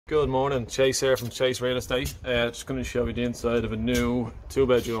Good morning, Chase here from Chase Real Estate. Just going to show you the inside of a new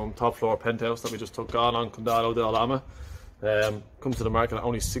 2-bedroom top floor penthouse that we just took on Condado de Alhama. Comes to the market at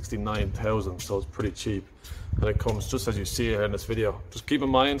only 69,000, so it's pretty cheap, and it comes just as you see here in this video. Just keep in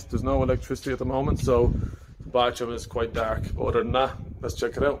mind there's no electricity at the moment, so the bathroom is quite dark, but other than that, let's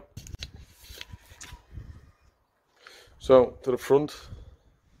check it out. So to the front,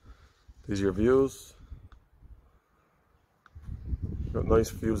 these are your views. Got nice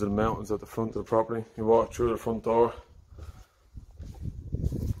views of the mountains at the front of the property. You walk through the front door.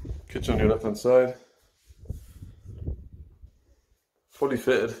 Kitchen on your left hand side. Fully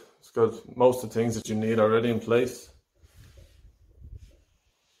fitted. It's got most of the things that you need already in place.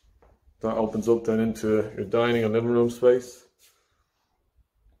 That opens up then into your dining and living room space.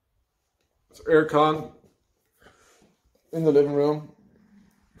 It's aircon in the living room.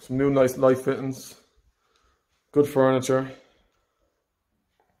 Some new nice light fittings. Good furniture.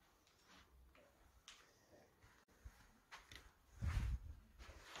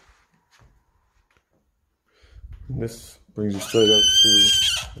 And this brings you straight out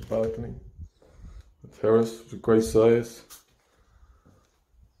to the balcony. The terrace, which is a great size.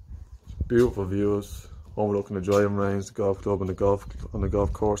 Beautiful views, overlooking the driving range, the golf club, and the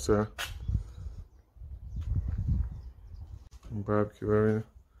golf course there. And barbecue area,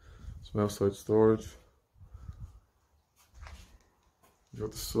 some outside storage. You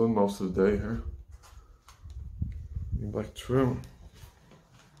got the sun most of the day here. Back to room.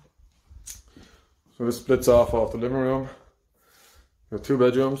 So this splits off the living room. You got 2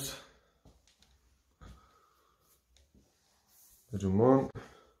 bedrooms. Bedroom 1.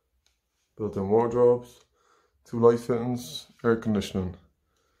 Built-in wardrobes. 2 light fittings. Air conditioning.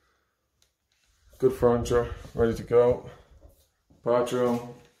 Good furniture, ready to go. Bathroom,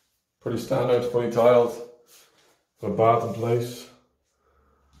 pretty standard, fully tiled. Got a bath in place.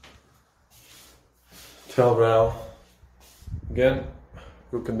 Towel rail. Again,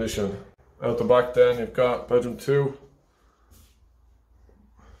 good condition. Out the back then you've got bedroom 2.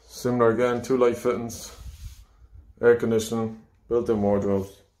 Similar again, 2 light fittings, air conditioning, built-in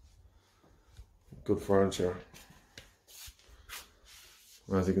wardrobes, good furniture.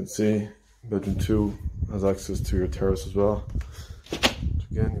 As you can see, bedroom 2 has access to your terrace as well. So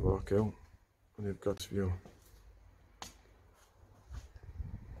again, you walk out and you've got your view.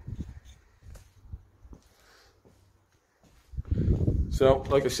 So,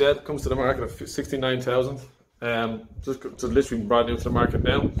 like I said, it comes to the market at 69,000. Just literally brand new to the market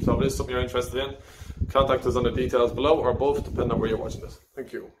now. So if it is something you're interested in, contact us on the details below or above, depending on where you're watching this.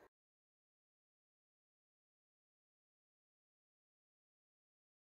 Thank you.